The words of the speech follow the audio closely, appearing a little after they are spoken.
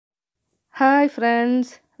Hi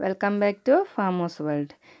friends, welcome back to ഫാമോസ്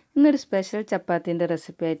world. ഇന്നൊരു special ചപ്പാത്തിൻ്റെ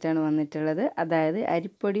recipe ആയിട്ടാണ് വന്നിട്ടുള്ളത്. അതായത്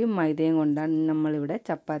അരിപ്പൊടിയും മൈദയും കൊണ്ടാണ് നമ്മളിവിടെ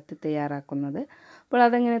ചപ്പാത്തി തയ്യാറാക്കുന്നത്. അപ്പോൾ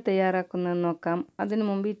അതെങ്ങനെ തയ്യാറാക്കുന്നതെന്ന് നോക്കാം. അതിനു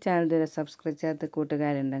മുമ്പ് ഈ ചാനൽ ഇതുവരെ സബ്സ്ക്രൈബ് ചെയ്യാത്ത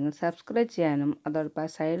കൂട്ടുകാരുണ്ടെങ്കിൽ സബ്സ്ക്രൈബ് ചെയ്യാനും അതോടൊപ്പം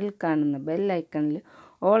സൈഡിൽ കാണുന്ന ബെൽ ഐക്കണിൽ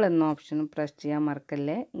ഓൾ എന്ന ഓപ്ഷനും പ്രസ് ചെയ്യാൻ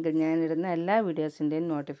മറക്കല്ലേ. എങ്കിൽ ഞാനിടുന്ന എല്ലാ വീഡിയോസിൻ്റെയും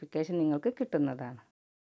നോട്ടിഫിക്കേഷൻ നിങ്ങൾക്ക് കിട്ടുന്നതാണ്.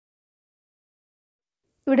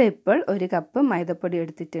 ഇവിടെ ഇപ്പോൾ ഒരു കപ്പ് മൈദപ്പൊടി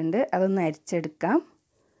എടുത്തിട്ടുണ്ട്. അതൊന്ന് അരിച്ചെടുക്കാം.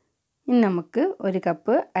 ഇനി നമുക്ക് ഒരു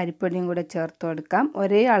കപ്പ് അരിപ്പൊടിയും കൂടെ ചേർത്ത് കൊടുക്കാം.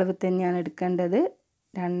 ഒരേ അളവ് തന്നെയാണ് എടുക്കേണ്ടത്.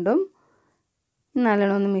 രണ്ടും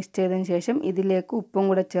നല്ലോണം ഒന്ന് മിക്സ് ചെയ്തതിന് ശേഷം ഇതിലേക്ക് ഉപ്പും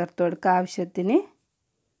കൂടെ ചേർത്ത് കൊടുക്കാം ആവശ്യത്തിന്.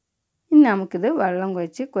 ഇനി നമുക്കിത് വെള്ളം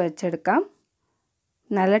കുഴച്ചെടുക്കാം.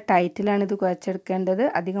 നല്ല ടൈറ്റിലാണ് ഇത് കുഴച്ചെടുക്കേണ്ടത്.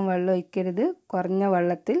 അധികം വെള്ളം ഒഴിക്കരുത്. കുറഞ്ഞ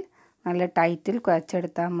വെള്ളത്തിൽ നല്ല ടൈറ്റിൽ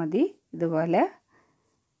കുഴച്ചെടുത്താൽ മതി. ഇതുപോലെ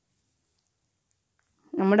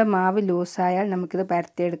നമ്മുടെ മാവ് ലൂസായാൽ നമുക്കിത്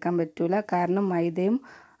പരത്തിയെടുക്കാൻ പറ്റില്ല. കാരണം മൈദയും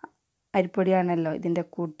അരിപ്പൊടിയാണല്ലോ ഇതിൻ്റെ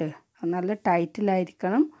കൂട്ട്. നല്ല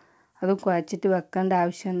ടൈറ്റിലായിരിക്കണം. അത് കുഴച്ചിട്ട് വെക്കേണ്ട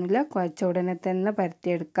ആവശ്യമൊന്നുമില്ല. കുഴച്ച ഉടനെ തന്നെ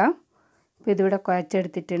പരത്തിയെടുക്കാം. ഇപ്പോൾ ഇതിവിടെ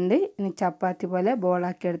കുഴച്ചെടുത്തിട്ടുണ്ട്. ഇനി ചപ്പാത്തി പോലെ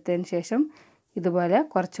ബോളാക്കി എടുത്തതിന് ശേഷം ഇതുപോലെ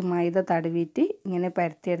കുറച്ച് മൈദ തടവിയിട്ട് ഇങ്ങനെ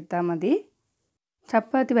പരത്തിയെടുത്താൽ മതി.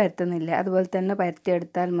 ചപ്പാത്തി പരത്തുന്നില്ല, അതുപോലെ തന്നെ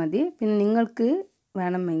പരത്തിയെടുത്താൽ മതി. പിന്നെ നിങ്ങൾക്ക്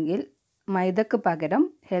വേണമെങ്കിൽ മൈദക്ക് പകരം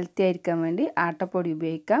ഹെൽത്തി ആയിരിക്കാൻ വേണ്ടി ആട്ടപ്പൊടി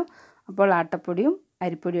ഉപയോഗിക്കാം. അപ്പോൾ ആട്ടപ്പൊടിയും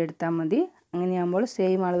അരിപ്പൊടിയും എടുത്താൽ മതി. അങ്ങനെയാകുമ്പോൾ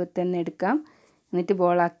സെയിം അളവിൽ തന്നെ എടുക്കാം. എന്നിട്ട്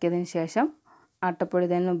ബോളാക്കിയതിന് ശേഷം ആട്ടപ്പൊടി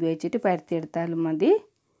തന്നെ ഉപയോഗിച്ചിട്ട് പരത്തിയെടുത്താലും മതി.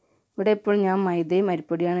 ഇവിടെ ഇപ്പോൾ ഞാൻ മൈദയും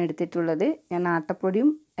അരിപ്പൊടിയാണ് എടുത്തിട്ടുള്ളത്. ഞാൻ ആട്ടപ്പൊടിയും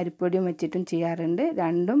അരിപ്പൊടിയും വെച്ചിട്ടും ചെയ്യാറുണ്ട്.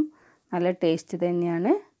 രണ്ടും നല്ല ടേസ്റ്റ്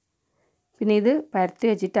തന്നെയാണ്. പിന്നെ ഇത് പരത്തി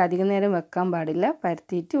വെച്ചിട്ട് അധികം നേരം വെക്കാൻ പാടില്ല.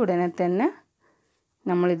 പരത്തിയിട്ട് ഉടനെ തന്നെ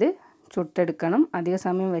നമ്മളിത് ചുട്ടെടുക്കണം. അധിക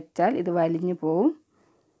സമയം വെച്ചാൽ ഇത് വലിഞ്ഞു പോവും.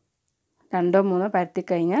 2-3 പരത്തി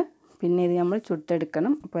കഴിഞ്ഞാൽ പിന്നെ ഇത് നമ്മൾ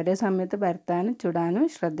ചുട്ടെടുക്കണം. അപ്പോൾ ഒരേ സമയത്ത് പരത്താനും ചുടാനും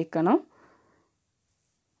ശ്രദ്ധിക്കണം.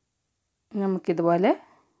 നമുക്കിതുപോലെ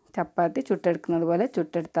ചപ്പാത്തി ചുട്ടെടുക്കുന്നത് പോലെ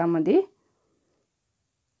ചുട്ടെടുത്താൽ മതി.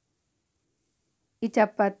 ഈ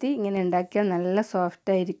ചപ്പാത്തി ഇങ്ങനെ ഉണ്ടാക്കിയാൽ നല്ല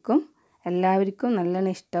സോഫ്റ്റ് ആയിരിക്കും. എല്ലാവർക്കും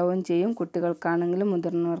നല്ലോണം ഇഷ്ടാവുകയും ചെയ്യും. കുട്ടികൾക്കാണെങ്കിലും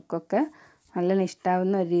മുതിർന്നവർക്കൊക്കെ നല്ലോണം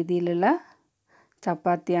ഇഷ്ടാവുന്ന ഒരു രീതിയിലുള്ള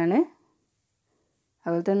ചപ്പാത്തിയാണ്.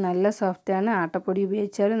 അതുപോലെ തന്നെ നല്ല സോഫ്റ്റാണ്. ആട്ടപ്പൊടി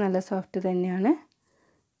ഉപയോഗിച്ചാലും നല്ല സോഫ്റ്റ് തന്നെയാണ്.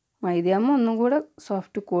 മൈദയാകുമ്പോൾ ഒന്നും കൂടെ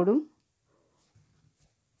സോഫ്റ്റ് കൂടും.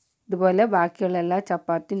 ഇതുപോലെ ബാക്കിയുള്ള എല്ലാ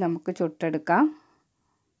ചപ്പാത്തിയും നമുക്ക് ചുട്ടെടുക്കാം.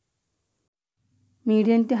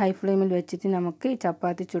 മീഡിയം ടു ഹൈ ഫ്ലെയിമിൽ വെച്ചിട്ട് നമുക്ക് ഈ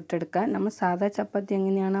ചപ്പാത്തി ചുട്ടെടുക്കാം. നമ്മൾ സാധാ ചപ്പാത്തി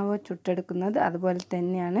എങ്ങനെയാണോ ചുട്ടെടുക്കുന്നത് അതുപോലെ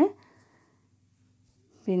തന്നെയാണ്.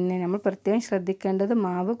 പിന്നെ നമ്മൾ പ്രത്യേകം ശ്രദ്ധിക്കേണ്ടത്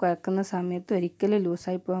മാവ് കുഴക്കുന്ന സമയത്ത് ഒരിക്കലും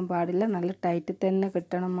ലൂസായി പോകാൻ പാടില്ല. നല്ല ടൈറ്റ് തന്നെ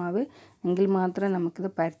കിട്ടണം മാവ്. എങ്കിൽ മാത്രമേ നമുക്കിത്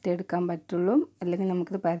പരത്തിയെടുക്കാൻ പറ്റുള്ളൂ. അല്ലെങ്കിൽ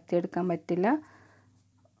നമുക്കിത് പരത്തിയെടുക്കാൻ പറ്റില്ല.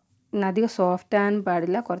 അധികം സോഫ്റ്റ് ആകാൻ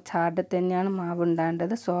പാടില്ല. കുറച്ച് ഹാർഡ് തന്നെയാണ് മാവ്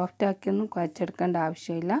ഉണ്ടാകേണ്ടത്. സോഫ്റ്റ് ആക്കിയൊന്നും കുഴച്ചെടുക്കേണ്ട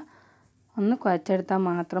ആവശ്യമില്ല. ഒന്ന് കുഴച്ചെടുത്താൽ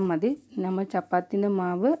മാത്രം മതി. നമ്മൾ ചപ്പാത്തിൻ്റെ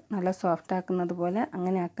മാവ് നല്ല സോഫ്റ്റ് ആക്കുന്നത് പോലെ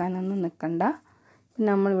അങ്ങനെ ആക്കാനൊന്നും നിൽക്കണ്ട.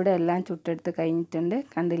 നമ്മളിവിടെ എല്ലാം ചുട്ടെടുത്ത് കഴിഞ്ഞിട്ടുണ്ട്.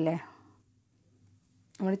 കണ്ടില്ലേ,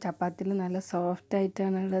 നമ്മുടെ ചപ്പാത്തിയിൽ നല്ല സോഫ്റ്റ്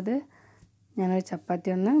ആയിട്ടാണുള്ളത്. ഞാനൊരു ചപ്പാത്തി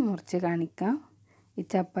ഒന്ന് മുറിച്ച് കാണിക്കാം. ഈ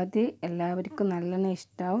ചപ്പാത്തി എല്ലാവർക്കും നല്ലോണം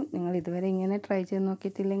ഇഷ്ടമാവും. നിങ്ങൾ ഇതുവരെ ഇങ്ങനെ ട്രൈ ചെയ്ത്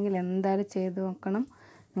നോക്കിയിട്ടില്ലെങ്കിൽ എന്തായാലും ചെയ്ത് നോക്കണം.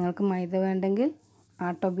 നിങ്ങൾക്ക് മൈദ വേണ്ടെങ്കിൽ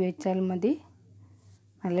ആട്ട ഉപയോഗിച്ചാൽ മതി.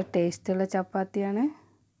 നല്ല ടേസ്റ്റുള്ള ചപ്പാത്തിയാണ്.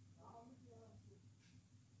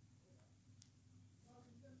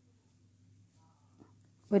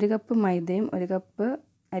 ഒരു കപ്പ് മൈദയും ഒരു കപ്പ്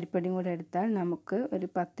അരിപ്പൊടിയും കൂടെ എടുത്താൽ നമുക്ക് ഒരു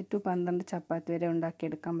 10 to 12 ചപ്പാത്തി വരെ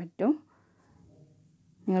ഉണ്ടാക്കിയെടുക്കാൻ പറ്റും.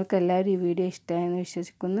 നിങ്ങൾക്ക് എല്ലാവരും ഈ വീഡിയോ ഇഷ്ടമായെന്ന്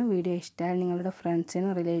വിശ്വസിക്കുന്നു. വീഡിയോ ഇഷ്ടമായാൽ നിങ്ങളുടെ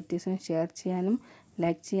ഫ്രണ്ട്സിനും റിലേറ്റീവ്സിനും ഷെയർ ചെയ്യാനും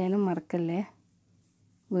ലൈക്ക് ചെയ്യാനും മറക്കല്ലേ.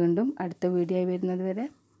 വീണ്ടും അടുത്ത വീഡിയോ ആയി വരുന്നത് വരെ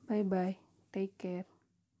ബൈ ബൈ. Take care.